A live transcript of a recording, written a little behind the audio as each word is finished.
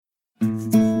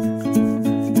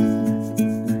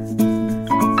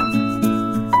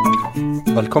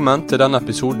Velkommen til denne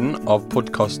episoden av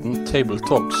podcasten Table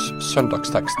Talks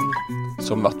Søndagsteksten,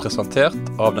 som blir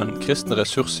presentert av den kristne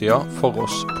ressurssida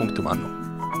foross.no.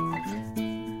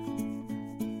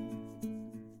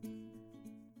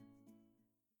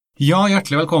 Ja,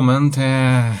 hjertelig velkommen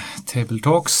til Table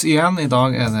Talks igjen. I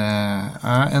dag det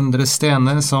jeg, Endre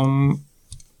Stene, som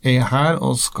her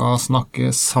og skal snakke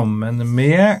sammen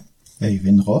med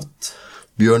Øyvind Rått,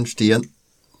 Bjørn Stien,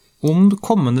 om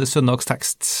kommende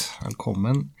søndagstekst.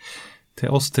 Velkommen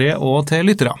til oss tre og til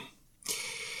lyttere.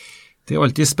 Det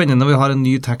alltid spennende når vi har en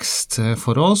ny tekst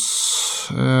for oss,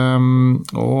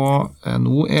 og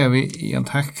nå vi i en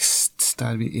tekst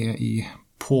der vi i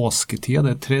påsketida,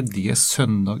 det tredje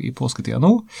søndag i påsketida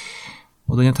nå,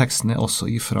 og denne teksten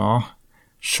også ifra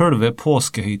selve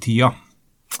påskehøytida.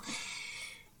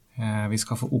 Vi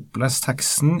skal få opplest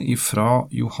teksten ifra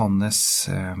Johannes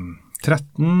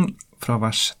 13, fra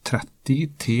vers 30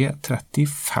 til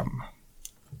 35.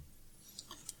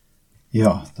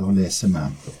 Ja, da leser vi.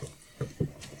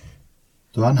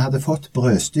 Da han hadde fått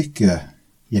brødstykket,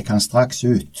 gikk han straks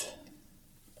ut,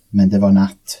 men det var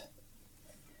natt.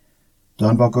 Da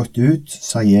han var gått ut,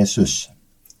 sa Jesus,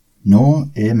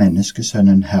 «Nå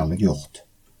menneskesønnen herliggjort,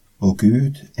 og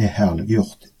Gud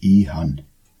herliggjort i han.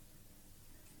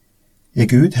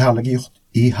 Gud herliggjort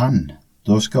i han,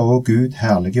 da skal også Gud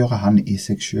herliggjøre han i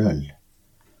seg selv,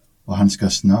 og han skal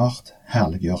snart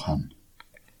herliggjøre han.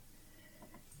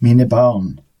 Mine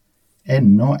barn,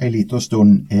 ennå en liten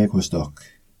stund jeg hos dere.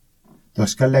 Dere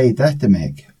skal lete etter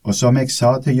meg, og som jeg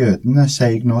sa til jødene,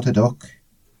 sier jeg nå til dere,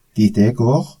 dit jeg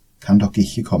går, kan dere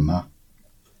ikke komme.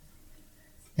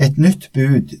 Et nytt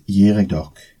bud gir jeg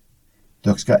dere.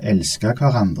 Dere skal elske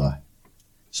hverandre.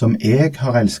 Som jeg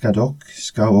har elsket dere,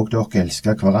 skal også dere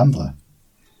elske hverandre.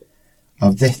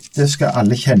 Av dette skal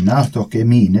alle kjenne at dere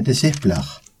mine disipler,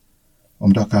 om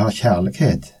dere har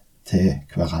kjærlighet til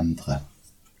hverandre.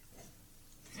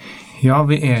 Ja,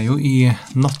 vi jo i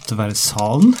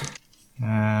nattverdssalen.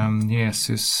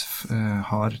 Jesus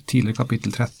har tidligere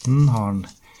kapittel 13, har han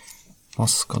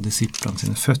vasket disiplene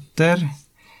sine føtter,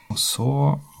 og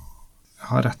så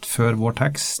har rett før vår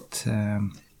tekst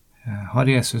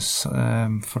har Jesus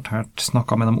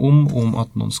snakket med dem om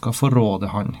at noen skal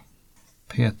forråde han.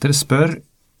 Peter spør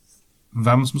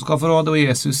hvem som skal forråde, og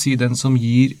Jesus sier den som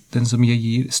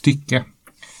gir stykket.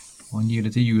 Og han gir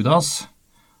det til Judas,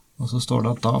 og så står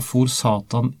det at da for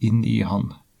Satan inn i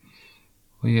han.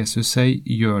 Og Jesus sier,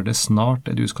 gjør det snart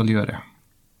det du skal gjøre.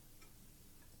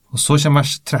 Og så kommer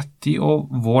vers 30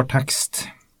 og vår tekst.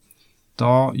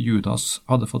 Da Judas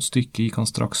hadde fått stykket, gikk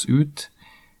han straks ut.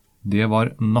 Det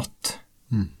var natt.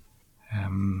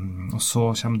 Og så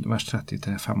kommer vers 30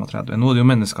 til 35. Nå det jo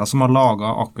mennesker som har laget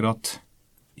akkurat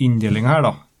inndeling her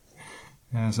da.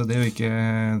 Så det jo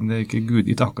ikke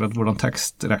gudgitt akkurat hvordan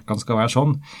tekstrekkene skal være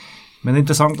sånn. Men det er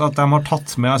interessant at de har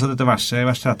tatt med altså dette verset i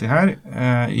vers 30 her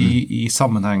i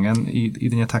sammenhengen i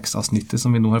denne tekstavsnittet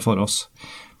som vi nå har for oss.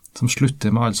 Som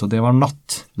slutter med altså, det var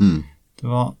natt. Det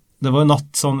var jo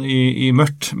natt sånn i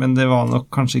mørkt, men det var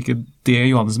nok kanskje ikke det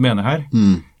Johannes mener her.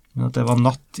 Men at det var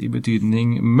natt i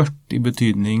betydning, mørkt i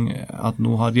betydning at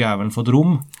nå har djevelen fått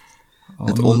rom.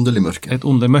 Et åndelig mørke. Et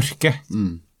åndelig mørke.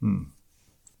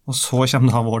 Og så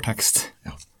kommer da vår tekst.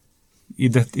 Ja.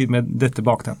 Med dette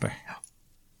bakteppet. Ja.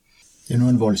 Det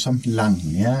noen voldsomt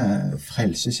lange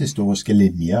frelseshistoriske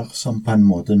linjer som på en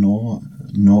måte nå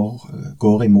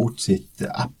går imot sitt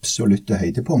absolutte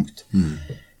høydepunkt.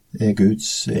 Det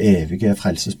Guds evige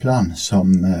frelsesplan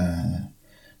som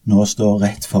nå står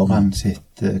rett foran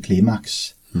sitt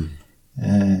klimaks.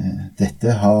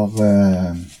 Dette har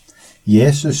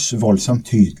Jesus voldsomt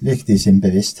tydelig i sin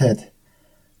bevissthet,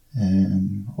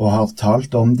 og har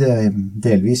talt om det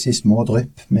delvis i små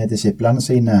drypp med disiplene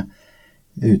sine,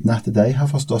 uten at de har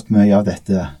forstått mye av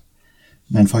dette.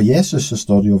 Men for Jesus så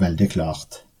står det jo veldig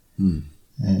klart.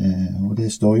 Og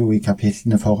det står jo i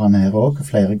kapitlene foran her også,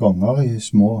 flere ganger i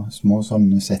små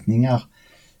sånne setninger.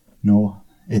 Nå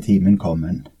timen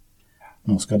kommet.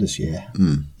 Nå skal det skje.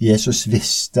 Jesus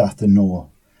visste at nå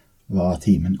var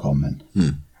timen kommet.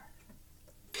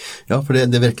 Ja, for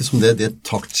det virker som det et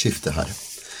taktskifte her.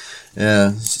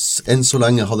 Enn så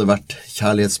lenge hadde vært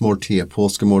kjærlighetsmåltid,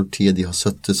 påskemåltid, de har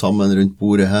sittet sammen rundt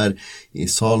bordet her, i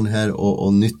salen her,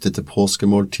 og nyttet til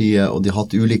påskemåltidet, og de har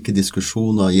hatt ulike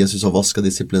diskusjoner, Jesus har vasket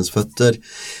disiplens føtter,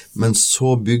 men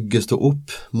så bygges det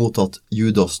opp mot at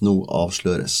Judas nå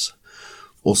avsløres.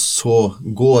 Og så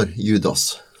går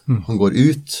Judas, han går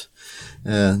ut.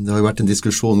 Det har jo vært en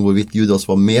diskusjon hvorvidt Judas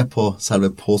var med på selve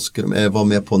var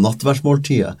med på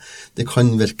nattverdsmåltidet. Det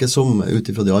kan virke som,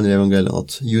 utifra de andre evangeliene,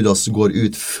 at Judas går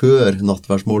ut før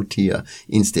nattverdsmåltidet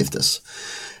innstiftes.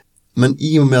 Men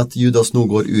i og med at Judas nå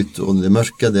går ut, og det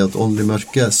er et åndelig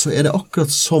mørke, så er det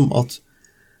akkurat som at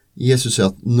Jesus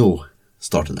sier at nå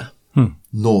starter det.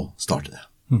 Nå starter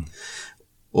det.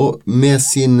 Og med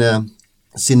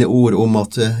sine ord om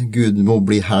at Gud må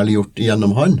bli herliggjort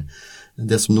gjennom han,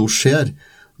 det som nå skjer,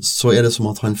 så er det som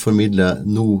at han formidler,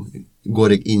 nå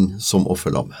går jeg inn som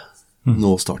offerlam.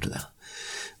 Nå starter det.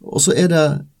 Og så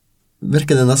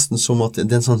virker det nesten som at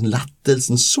det er en sånn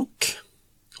lettelsens sukk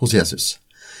hos Jesus.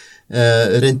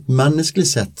 Rent menneskelig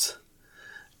sett,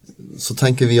 så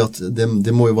tenker vi at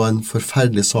det må jo være en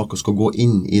forferdelig sak å skal gå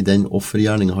inn i den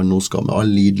offergjerningen han nå skal, med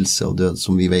all lidelse og død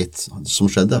som vi vet som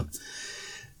skjedde.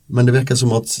 Men det virker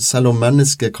som at selv om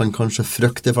mennesket kan kanskje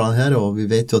frykte for han her, og vi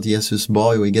vet jo at Jesus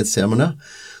ba jo i Getsemane,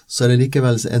 så er det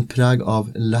likevel en preg av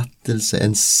lettelse,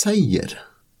 en seier,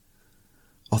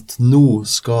 at nå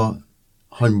skal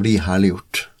han bli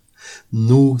herliggjort.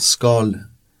 Nå skal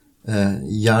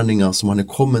gjerninger som han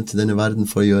er kommet til denne verden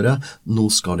for å gjøre, nå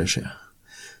skal det skje.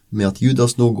 Med at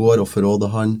Judas nå går og forråder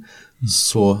han,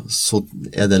 så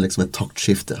er det liksom et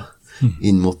taktskifte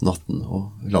inn mot natten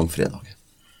og langfredag.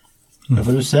 Ja,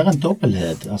 for du ser en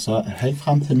dobbelthet. Altså, helt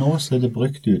frem til nå så er det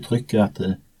brukt uttrykket at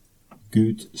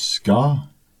Gud skal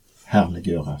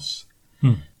herliggjøres.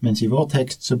 Mens i vår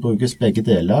tekst så brukes begge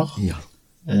deler. Ja.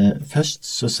 Først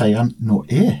så sier han, nå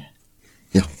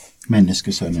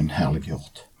menneskesønnen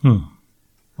herliggjort.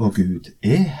 Og Gud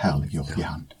er herliggjort i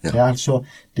han. Det er altså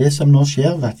det som nå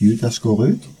skjer ved at Judas går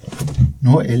ut.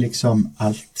 Nå er liksom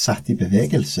alt satt i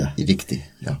bevegelse. Riktig,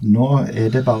 ja. Nå er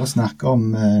det bare snakk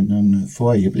om noen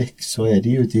få øyeblikk, så er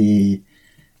de ute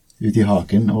i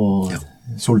hagen, og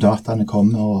soldatene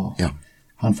kommer, og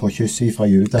han får kysset fra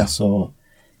Judas, og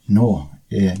nå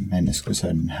er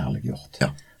menneskesønnen herliggjort.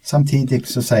 Ja. Samtidig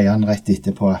så sier han rett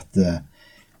etterpå at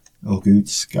og Gud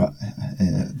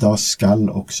da skal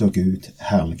også Gud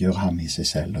herliggjøre ham i seg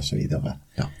selv, og så videre.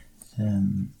 Ja.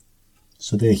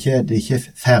 Så det er ikke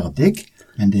ferdig,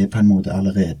 men det er på en måte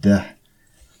allerede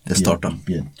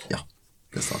begynt. Ja,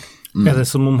 det startet. Er det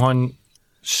som om han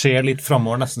ser litt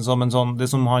fremover, nesten som en sånn,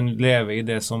 det som han lever i,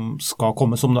 det som skal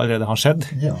komme, som det allerede har skjedd?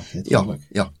 Ja, det tror jeg.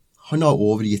 Ja, han har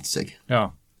overgitt seg.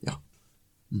 Ja.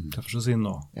 Derfor så sier han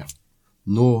nå. Ja.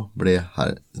 Nå ble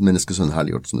menneskesønnen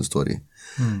herliggjort, som det står i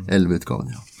 11-utgaven.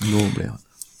 Ja. Nå ble han.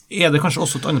 Er det kanskje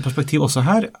også et annet perspektiv også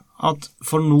her, at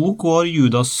for nå går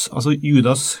Judas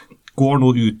går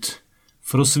nå ut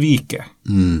for å svike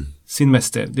sin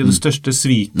mester. Det er det største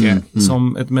sviket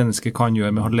som et menneske kan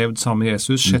gjøre med å ha levd sammen med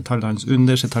Jesus, sett alle hans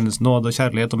under, sett hans nåde og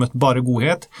kjærlighet og møtt bare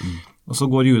godhet, og så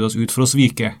går Judas ut for å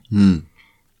svike.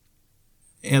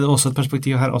 Er det også et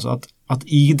perspektiv her, altså at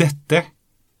i dette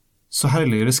så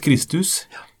herliggjøres Kristus.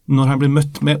 Når han blir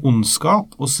møtt med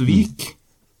ondskap og svik,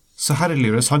 så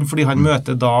herliggjøres han fordi han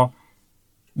møter da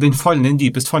den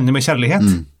dypest fallende med kjærlighet.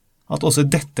 At også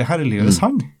dette herliggjøres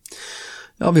han.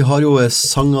 Ja, vi har jo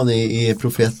sangene i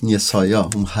profeten Jesaja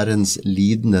om Herrens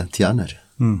lidende tjener.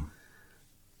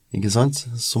 Ikke sant?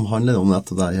 Som handler om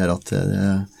dette der her, at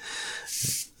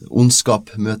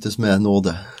ondskap møtes med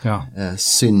nåde.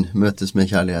 Synd møtes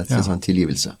med kjærlighet,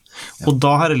 tilgivelse. Og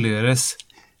da herliggjøres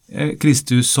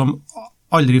Kristus som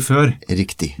aldri før.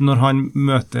 Riktig. Når han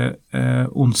møter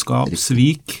ondskap,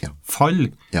 svik, fall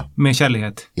med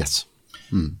kjærlighet. Yes.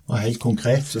 Og helt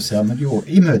konkret så ser vi det jo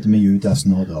i møte med Judas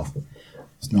nå da.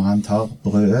 Så når han tar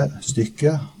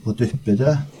brødstykket og dypper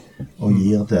det og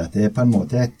gir det, det er på en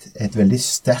måte et veldig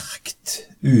sterkt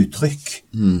uttrykk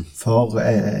for,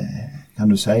 kan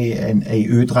du si, en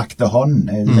utdrakte hånd,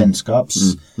 en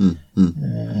vennskaps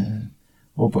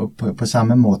og på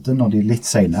samme måte når de litt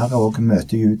senere også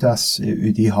møter Judas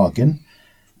ute i hagen,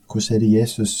 hvordan er det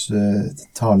Jesus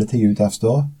taler til Judas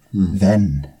da?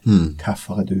 Venn,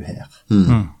 hvorfor er du her?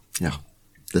 Ja,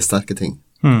 det er sterke ting.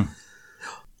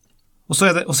 Og så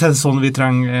er det sånn vi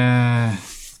trenger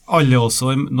alle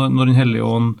også, når den hellige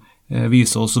ånd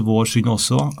viser oss vår synd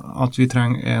også, at vi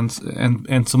trenger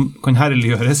en som kan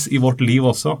herliggjøres i vårt liv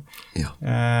også.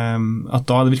 At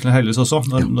da er det virkelig herliggjøres også,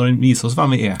 når den viser oss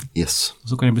hvem vi er.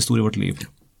 Så kan det bli stor i vårt liv.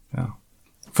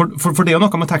 For det er jo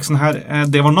noe med teksten her,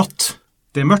 det var natt,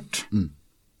 det er mørkt,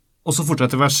 og så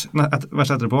fortsetter vers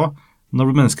etterpå, når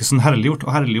blir mennesket sånn herliggjort,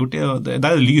 og herliggjort, der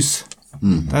er det lys.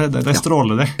 Der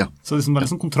stråler det. Så det er bare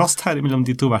en sånn kontrast her mellom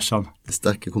de to versene. Det er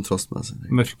sterke kontrast med det.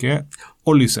 Mørket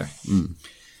og lyset.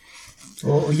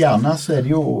 Og gjerne så er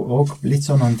det jo også litt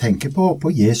sånn når en tenker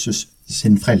på Jesus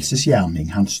sin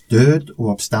frelsesgjerning, hans død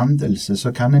og oppstandelse,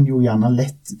 så kan en jo gjerne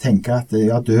lett tenke at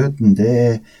døden,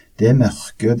 det er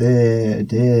mørke, det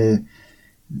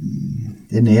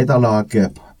er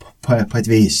nederlaget på et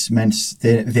vis, mens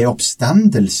ved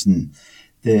oppstandelsen,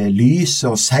 det lyset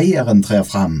og seieren trer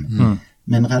fram.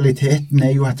 Men realiteten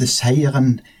er jo at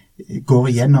seieren går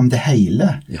igjennom det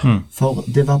hele. For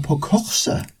det var på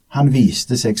korset han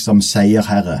viste seg som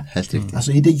seierherre. Helt riktig.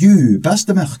 Altså i det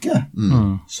djupeste mørket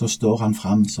så står han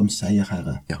fram som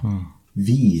seierherre.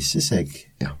 Viser seg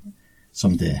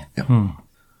som det.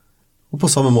 Og på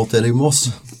samme måte er det jo med oss.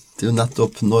 Det er jo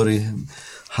nettopp når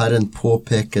Herren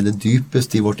påpeker det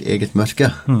dypeste i vårt eget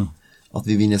mørke, at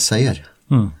vi vinner seier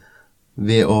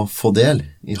ved å få del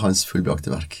i hans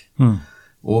fullbrakte verk.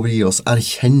 Overgi oss,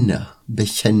 erkjenne,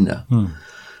 bekjenne.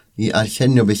 I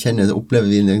erkjenne og bekjenne det opplever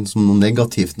vi det som noe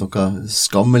negativt, noe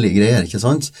skammelig greier, ikke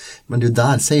sant? Men det er jo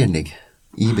der seieren ligger,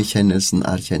 i bekjennelsen,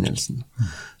 erkjennelsen.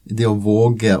 Det å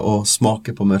våge å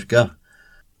smake på mørket,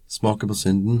 smake på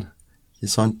synden,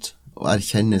 ikke sant? Og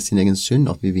erkjenne sin egen synd,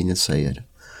 at vi vinner seier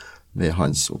ved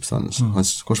hans oppstandelse,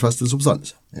 hans korsfestes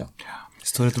oppstandelse. Det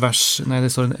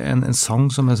står en sang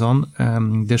som er sånn,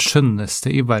 det skjønneste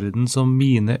i verden som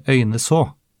mine øyne så.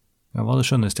 Ja, hva er det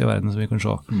skjønneste i verden som vi kan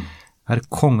se? Er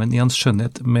kongen i hans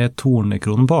skjønnhet med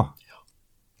tornekronen på.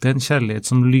 Den kjærlighet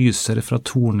som lyser fra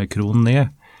tornekronen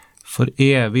ned, for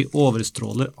evig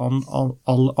overstråler all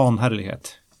annen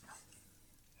herlighet.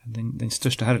 Den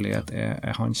største herlighet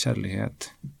er hans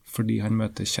kjærlighet, fordi han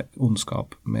møter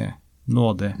ondskap med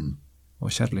nåde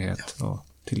og kjærlighet og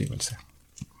tilgivelse.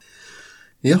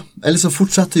 Ja, ellers så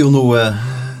fortsetter jo nå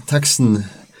teksten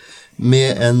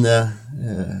med en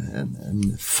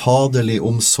faderlig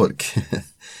omsorg.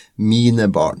 Mine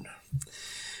barn.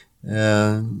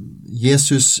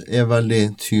 Jesus er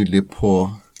veldig tydelig på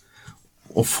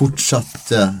å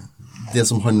fortsette det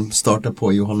som han startet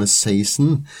på i Johannes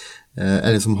 16,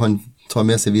 eller som han tar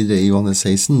med seg videre i Johannes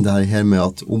 16, det her med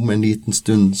at om en liten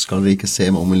stund skal dere ikke se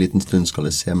meg, om en liten stund skal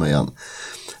dere se meg igjen.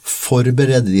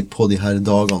 Forbereder de på de her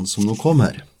dagene som nå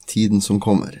kommer, tiden som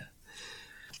kommer.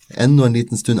 Enda en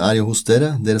liten stund er jeg hos dere,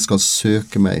 dere skal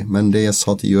søke meg, men det jeg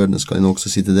sa til jødene skal jeg nok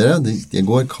også si til dere, det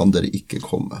går kan dere ikke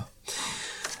komme.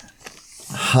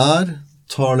 Her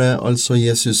taler altså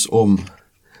Jesus om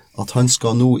at han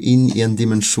skal nå inn i en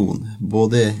dimensjon,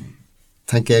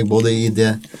 tenker jeg, både i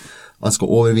det han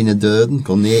skal overvinne døden,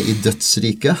 gå ned i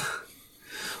dødsriket,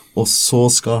 og så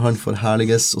skal han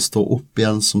forherliges og stå opp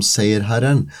igjen som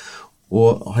seierherren,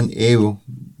 og han er jo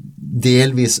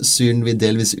delvis synlig,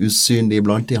 delvis usynlig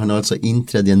iblant de. Han har altså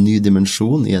inntredd i en ny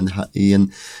dimensjon, i en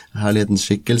herlighetens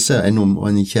skikkelse, enn om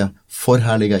han ikke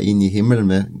forherliget inn i himmelen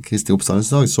med Kristi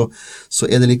oppstandelsesdag, så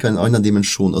er det like en annen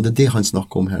dimensjon, og det er det han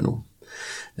snakker om her nå.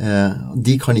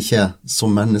 De kan ikke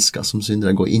som mennesker, som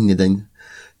syndere, gå inn i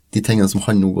de tingene som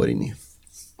han nå går inn i.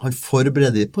 Han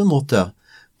forbereder på en måte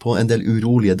på en del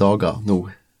urolige dager nå,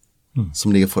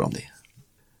 som ligger foran de.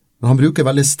 Men han bruker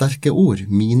veldig sterke ord,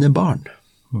 mine barn.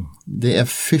 Det er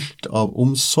fylt av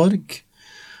omsorg,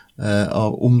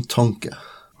 av omtanke.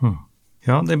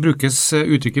 Ja,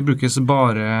 uttrykket brukes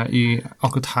bare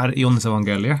akkurat her i Johannes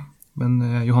evangeliet, men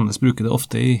Johannes bruker det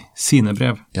ofte i sine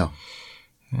brev. Ja.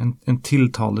 En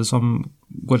tiltale som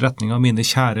går i retning av mine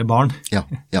kjære barn. Ja.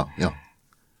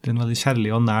 Det er en veldig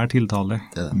kjærlig og nær tiltale.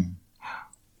 Det er det.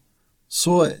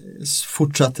 Så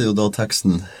fortsetter jo da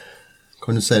teksten,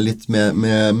 kan du si litt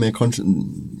med kanskje,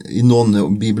 i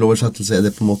noen bibeloversettelser er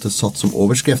det på en måte satt som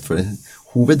overskrift for det.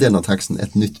 Hoveddelen av teksten,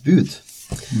 et nytt bud.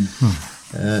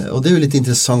 Og det er jo litt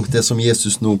interessant det som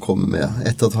Jesus nå kommer med,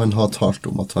 etter at han har talt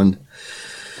om at han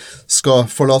skal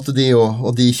forlate de,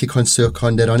 og de ikke kan søke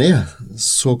han der han er,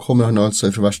 så kommer han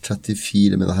altså fra vers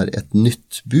 34 med det her, et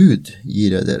nytt bud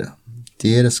gir jeg dere.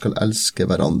 Dere skal elske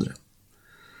hverandre.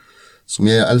 Som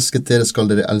jeg har elsket dere, skal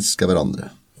dere elske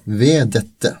hverandre. Ved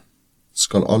dette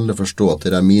skal alle forstå at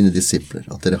dere er mine disipler,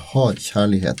 at dere har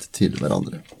kjærlighet til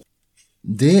hverandre.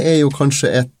 Det er jo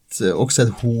kanskje også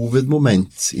et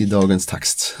hovedmoment i dagens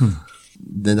tekst.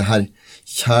 Det her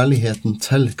kjærligheten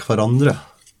til hverandre,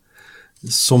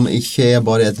 som ikke er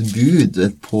bare et bud,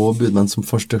 et påbud, men som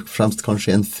først og fremst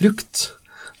kanskje er en frukt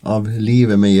av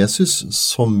livet med Jesus,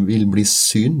 som vil bli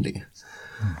synlig.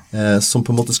 Som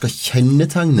på en måte skal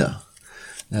kjennetegne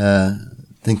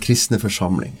den kristne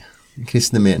forsamling, den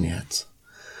kristne menighet,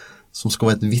 som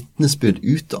skal være et vittnesbyrd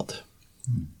utad.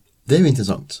 Det er jo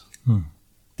interessant.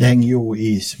 Det henger jo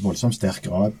i voldsomt sterk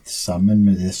grad sammen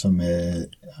med det som jeg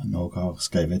nå har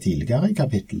skrevet tidligere i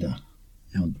kapittelet.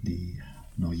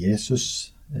 Når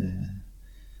Jesus,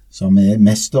 som er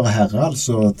mester og herre,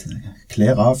 altså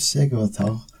kler av seg og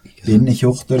binder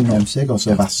kjortelen om seg, og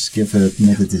så vasker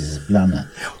føttene til disiplene.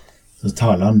 Så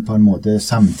taler han på en måte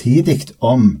samtidig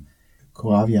om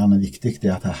hvor avgjørende viktig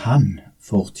det er at han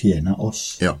får tjene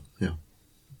oss.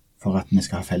 For at vi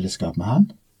skal ha fellesskap med han.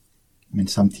 Men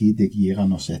samtidig gir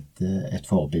han oss et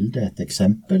forbilde, et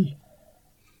eksempel.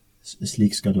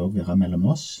 Slik skal det også være mellom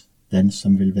oss. den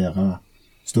som vil være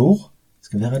stor,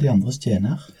 skal være de andres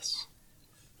tjener. Yes.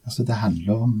 Altså det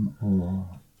handler om å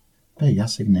bøye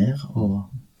seg ned og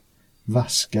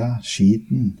vaske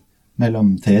skiten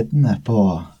mellom tedene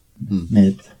på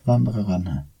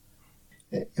medvandrerne.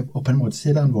 Og på en måte så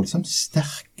er det en voldsomt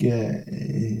sterk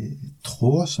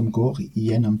tråd som går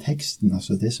gjennom teksten,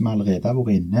 altså det som allerede har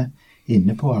vært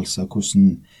inne på, altså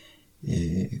hvordan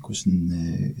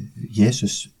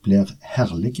Jesus blir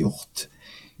herliggjort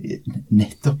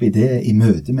nettopp i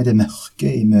møte med det mørke,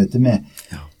 i møte med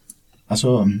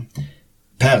altså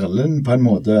perlen på en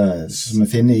måte som vi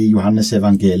finner i Johannes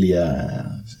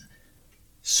evangeliet.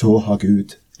 Så har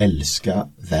Gud elsket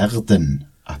verden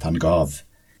at han gav.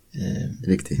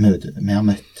 Riktig. Vi har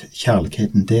møtt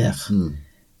kjærligheten der.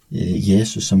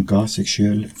 Jesus som ga seg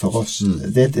selv for oss.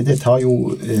 Det tar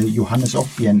jo Johannes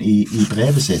opp igjen i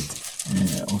brevet sitt,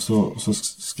 og så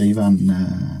skriver han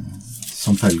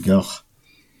som følger: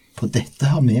 på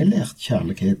dette har vi lært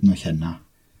kjærligheten å kjenne,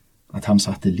 at han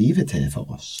satte livet til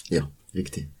for oss. Ja,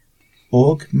 riktig.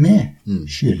 Og vi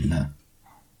skylder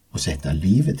å sette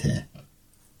livet til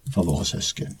for våre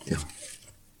søsken. Ja.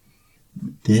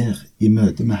 Der i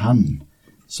møte med han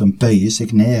som bøyer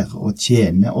seg ned og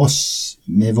tjener oss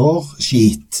med vår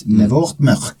skit, med vårt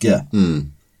mørke,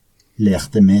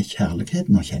 lærte vi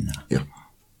kjærligheten å kjenne. Ja.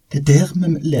 Det der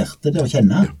vi lærte det å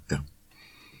kjenne. Ja.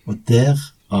 Og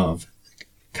derav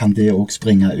kan det også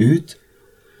springe ut,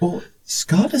 og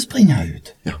skal det springe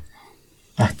ut,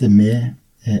 at vi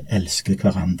elsker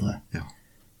hverandre. Ja.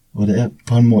 Og det er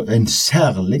på en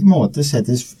særlig måte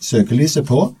settes søkelyset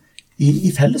på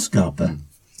i fellesskapet.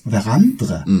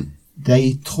 Hverandre. De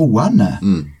troende.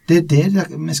 Det er det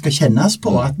vi skal kjennes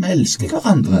på, at vi elsker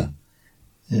hverandre.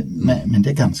 Men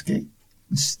det er ganske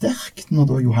sterkt når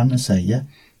da Johannes sier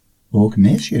og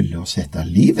vi skylder å sette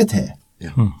livet til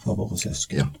for våre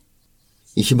søsken. Ja.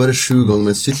 Ikke bare 7 ganger,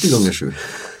 men 70 ganger 7,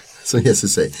 som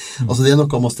Jesus sier. Altså det er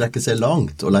noe om å strekke seg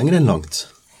langt, og lenger enn langt.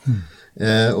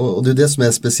 Og det er det som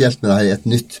er spesielt med det her, et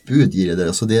nytt bud gir det.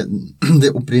 Altså det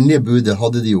opprinnelige budet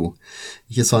hadde de jo,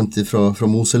 ikke sant, fra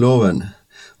Moseloven,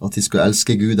 at de skulle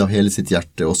elske Gud av hele sitt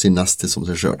hjerte og sin neste som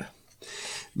seg selv.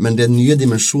 Men den nye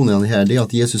dimensjonen her, det er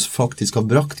at Jesus faktisk har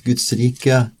brakt Guds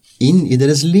rike inn i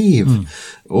deres liv,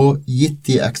 og gitt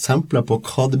de eksempler på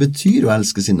hva det betyr å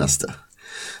elske sin neste.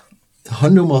 Det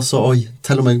handler om altså å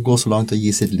til og med gå så langt og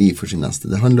gi sitt liv for sin neste.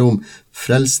 Det handler om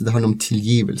frelse, det handler om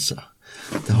tilgivelse.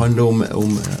 Det handler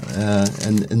om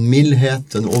en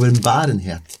mildhet, en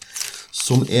overbærenhet,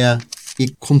 som er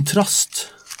i kontrast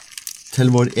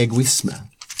til vår egoisme,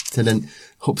 til den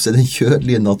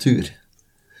kjødelige natur.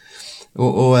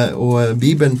 Og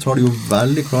Bibelen tar det jo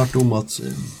veldig klart om at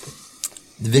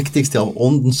det viktigste av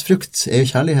åndens frukt er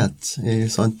kjærlighet,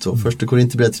 sant? Og 1.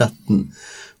 Korinterbrev 13,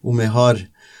 om jeg har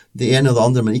det ene og det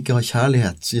andre, men ikke har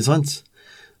kjærlighet, ikke sant?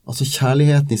 Altså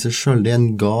kjærligheten i seg selv, det er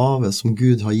en gave som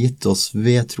Gud har gitt oss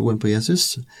ved troen på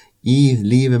Jesus. I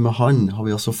livet med han har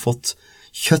vi også fått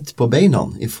kjøtt på beina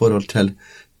i forhold til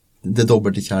det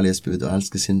dobbelte kjærlighetsbudet, å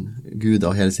elske sin Gud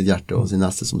av hele sitt hjerte og sin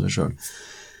neste som seg selv.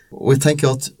 Og jeg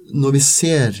tenker at når vi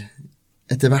ser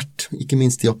etter hvert, ikke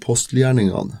minst i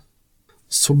apostelgjerningene,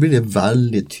 så blir det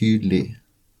veldig tydelig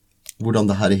hvordan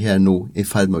det her nå er i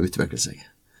ferd med å utvikle seg.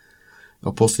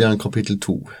 Apostelgjerningen kapittel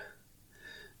 2,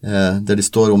 der det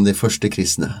står om de første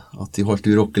kristne, at de holdt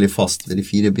urokkelig fast ved de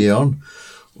 4 b-ene,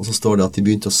 og så står det at de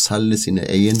begynte å selge sine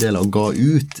eiendeler og ga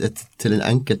ut til den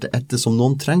enkelte etter som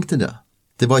noen trengte det.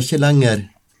 Det var ikke lenger,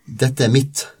 dette er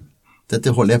mitt,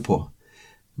 dette holder jeg på,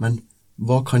 men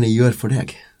hva kan jeg gjøre for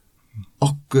deg?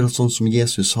 Akkurat sånn som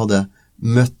Jesus hadde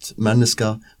møtt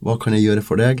mennesker, hva kan jeg gjøre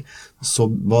for deg? Så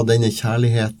var denne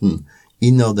kjærligheten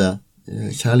innade,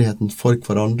 kjærligheten for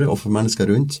hverandre og for mennesker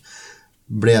rundt,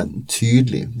 ble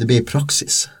tydelig. Det ble i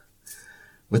praksis.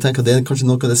 Og jeg tenker at det er kanskje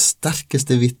noe av det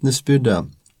sterkeste vitnesbyrdet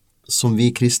som vi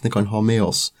kristne kan ha med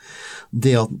oss.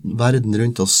 Det at verden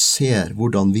rundt oss ser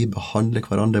hvordan vi behandler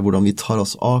hverandre, hvordan vi tar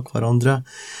oss av hverandre,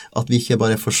 at vi ikke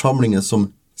bare er forsamlinger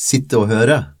som sitter og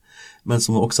hører, men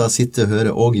som også sitter og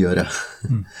hører og gjøre.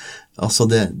 Altså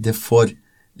det får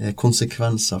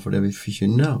konsekvenser for det vi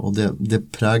forkynner, og det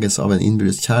preges av en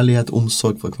innbyrdes kjærlighet,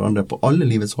 omsorg for hverandre på alle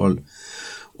livets hold.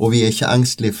 Og vi er ikke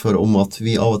engstelige for om at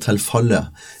vi av og til faller,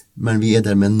 men vi er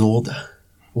der med nåde,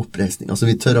 oppreisning. Altså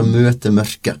vi tør å møte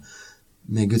mørket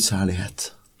med Guds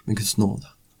herlighet, med Guds nåde.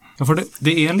 Ja, for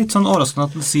det er litt sånn overraskende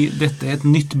at man sier dette er et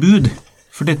nytt bud,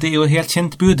 for dette er jo et helt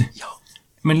kjent bud. Ja.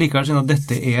 Men likevel sånn at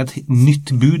dette er et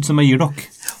nytt bud som jeg gir dere.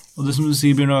 Og det som du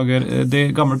sier, Bjørn Ager,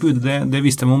 det gamle budet, det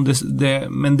visste de om,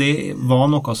 men det var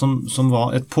noe som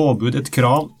var et påbud, et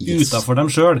krav utenfor dem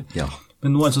selv. Ja.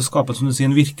 Men nå er det så skapet, som du sier,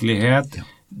 en virkelighet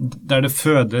der det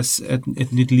fødes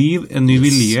et nytt liv, en ny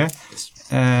vilje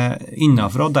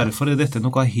innenfra, og derfor dette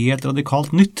noe helt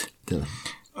radikalt nytt. Det.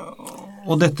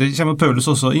 Og dette kommer Paulus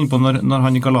også inn på når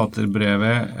han i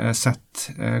Galaterbrevet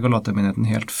setter Galatermenigheten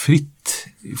helt fritt,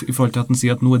 i forhold til at han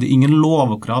sier at nå det ingen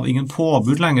lovkrav, ingen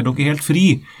påbud lenger, dere helt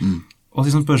fri. Og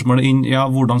så spørsmålet inn, ja,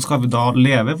 hvordan skal vi da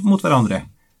leve mot hverandre?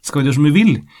 Skal vi gjøre som vi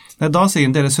vil? Nei, da sier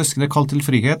han, dere søsken kalt til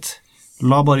frihet.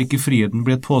 La bare ikke friheten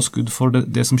bli et påskudd for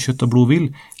det som kjøtt og blod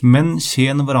vil, men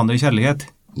tjen hverandre i kjærlighet.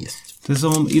 Yes. Det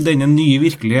som om i denne nye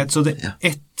virkelighet, så det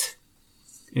ett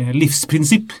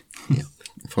livsprinsipp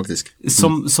faktisk.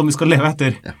 Som vi skal leve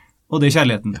etter, og det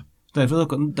kjærligheten. Ja.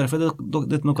 Derfor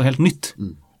det noe helt nytt.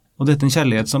 Og dette en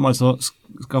kjærlighet som altså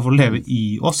skal få leve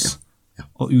i oss,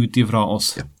 og ut ifra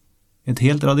oss. Et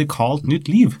helt radikalt nytt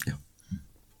liv.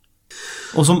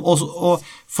 Og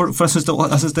for jeg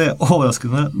synes det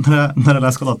overraskende når jeg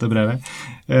leser Galaterbrevet,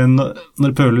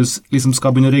 når Paulus liksom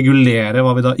skal begynne å regulere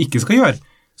hva vi da ikke skal gjøre,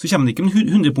 så kommer det ikke en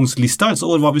 100-punktsliste altså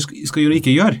over hva vi skal gjøre og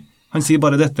ikke gjøre. Han sier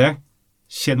bare dette,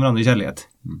 kjenn hverandre i kjærlighet.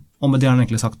 Og med det har han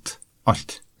egentlig sagt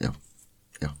alt. Ja.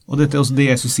 Og dette er også det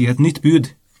Jesus sier, et nytt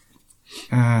bud.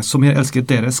 Som jeg elsket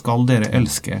dere, skal dere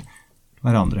elske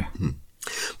hverandre.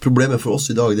 Problemet for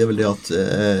oss i dag, det er vel det at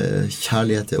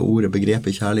kjærlighet er ordet,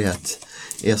 begrepet kjærlighet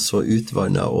er så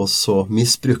utvannet og så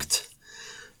misbrukt.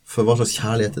 For hva slags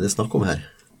kjærlighet er det snakk om her?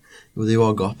 Jo, det er jo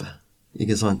agape,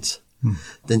 ikke sant?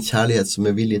 Den kjærlighet som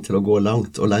er villig til å gå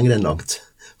langt og lenger enn langt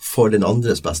for den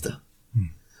andres beste.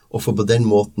 Og for på den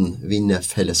måten vinne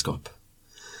fellesskap.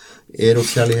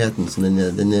 Eroskjærligheten,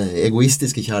 den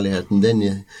egoistiske kjærligheten,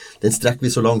 den strekker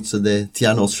vi så langt så det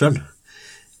tjener oss selv.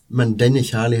 Men denne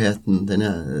kjærligheten,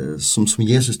 som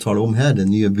Jesus taler om her, det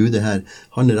nye budet her,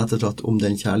 handler rett og slett om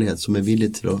den kjærlighet som er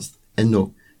villig til å ennå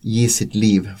gi sitt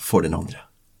liv for den andre.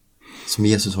 Som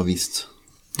Jesus har vist.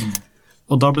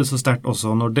 Og da blir det så sterkt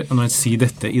også når han sier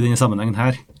dette i denne sammenhengen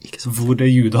her, hvor det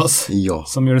er Judas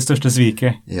som gjør det største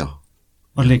sviket. Ja.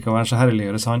 Og likevel så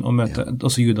herliggjøres han og møter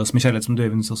også Judas med kjærlighet som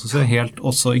døvens også, så helt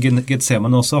også i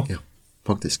Getsemane også. Ja,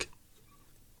 faktisk.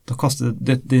 Da kaster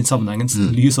den sammenhengens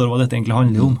lys over hva dette egentlig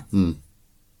handler om.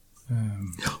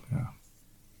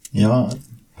 Ja,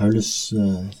 Paulus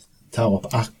tar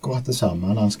opp akkurat det samme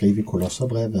når han skriver i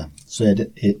Kolosserbrevet. Så er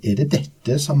det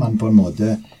dette som han på en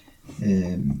måte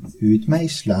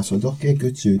utmeisler. Så dere er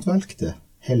Guds utvalgte,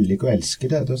 hellige og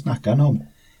elskede. Da snakker han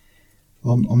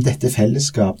om dette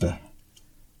fellesskapet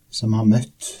som har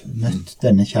møtt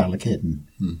denne kjærligheten.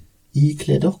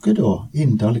 Ikle dere da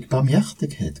inderlig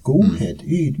barmhjertighet, godhet,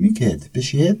 ydmykhet,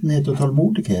 beskjedenhet og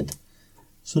tålmodighet,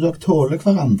 så dere tåler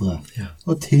hverandre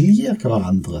og tilgir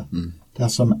hverandre,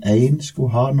 dersom en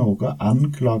skulle ha noe å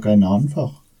anklage en annen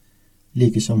for.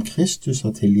 Like som Kristus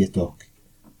har tilgitt dere,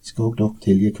 skal dere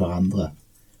tilgi hverandre.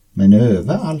 Men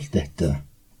over alt dette,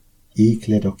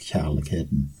 ikle dere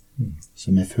kjærligheten,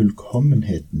 som er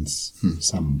fullkommenhetens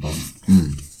samband.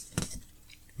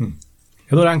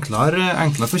 Ja, det er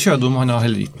enklere for kjød om han har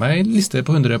heller gitt meg en liste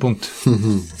på 100 punkt.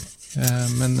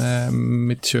 Men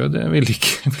mitt kjød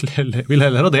vil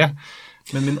heller ha det.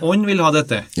 Men min ånd vil ha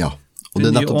dette. Ja, og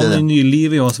det er nettopp det. En ny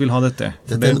liv i oss vil ha dette.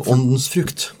 Dette er en åndens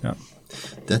frukt. Ja.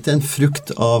 Dette er en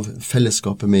frukt av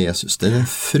fellesskapet med Jesus. Det er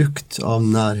en frukt av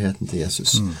nærheten til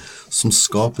Jesus, som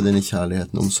skaper denne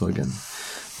kjærligheten og omsorgen.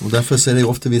 Og derfor er det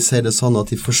jo ofte vi ser det sånn at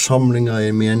i forsamlinger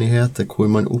i menigheter hvor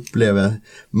man opplever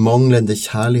manglende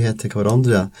kjærlighet til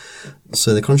hverandre, så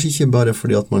er det kanskje ikke bare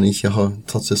fordi at man ikke har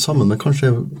tatt seg sammen, men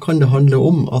kanskje kan det handle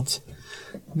om at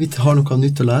vi har noe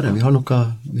nytt å lære. Vi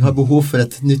har behov for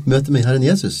et nytt møte med Herren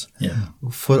Jesus.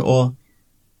 For å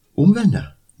omvende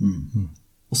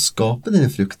og skape denne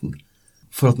frukten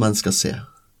for at man skal se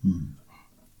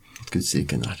at Guds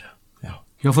rike er nær.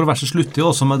 Ja, for verset slutter jo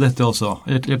også med dette også,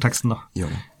 eller teksten da. Ja.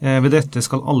 Ved dette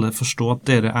skal alle forstå at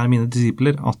dere er mine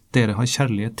disipler, at dere har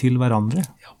kjærlighet til hverandre.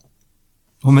 Ja.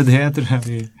 Og med det tror jeg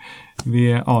vi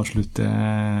avslutter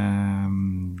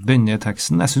denne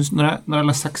teksten. Jeg synes, når jeg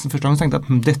leste teksten første gang, så tenkte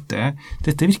jeg at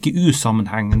dette virker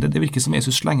usammenhengende. Det virker som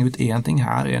Jesus slenger ut en ting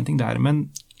her og en ting der, men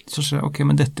så ser jeg, ok,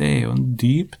 men dette er jo en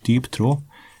dyp tråd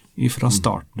fra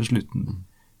starten til slutten.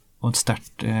 Og et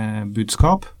sterkt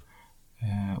budskap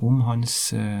om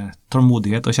hans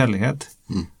tålmodighet og kjærlighet,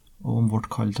 og om vårt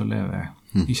kall til å leve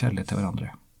i kjærlighet til hverandre.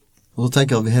 Og så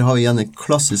tenker jeg at her har vi igjen et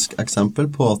klassisk eksempel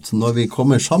på at når vi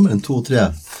kommer sammen 2-3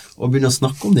 og begynner å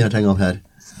snakke om de her tingene her,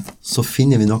 så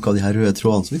finner vi noe av de her røde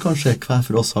trådene som vi kanskje hver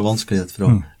for oss har vanskelighet for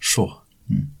å se.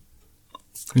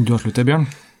 Vil du avslutte, Bjørn?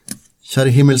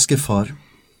 Kjære himmelske Far,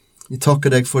 vi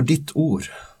takker deg for ditt ord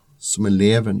som er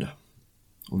levende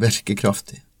og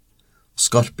virkekraftig og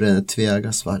skarpere enn et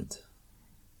tveegget sverd.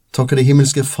 Takker deg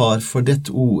himmelske Far for ditt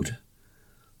ord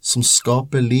som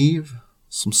skaper liv,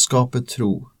 som skaper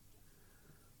tro,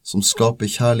 som skaper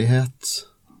kjærlighet,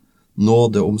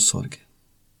 nåde og omsorg.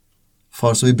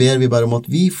 Far, så vi bare om at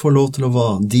vi får lov til å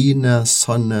være dine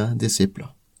sanne disipler,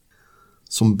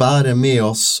 som bærer med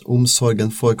oss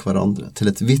omsorgen for hverandre til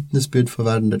et vittnesbyrd for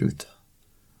verden der ute.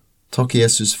 Takk,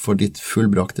 Jesus, for ditt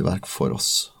fullbrakte verk for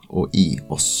oss og i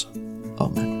oss.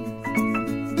 Amen.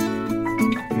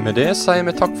 Med det sier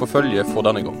vi takk for følget for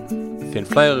denne gang. Finn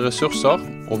flere ressurser,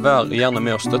 og vær gjerne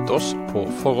med å støtte oss på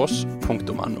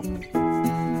foross.no.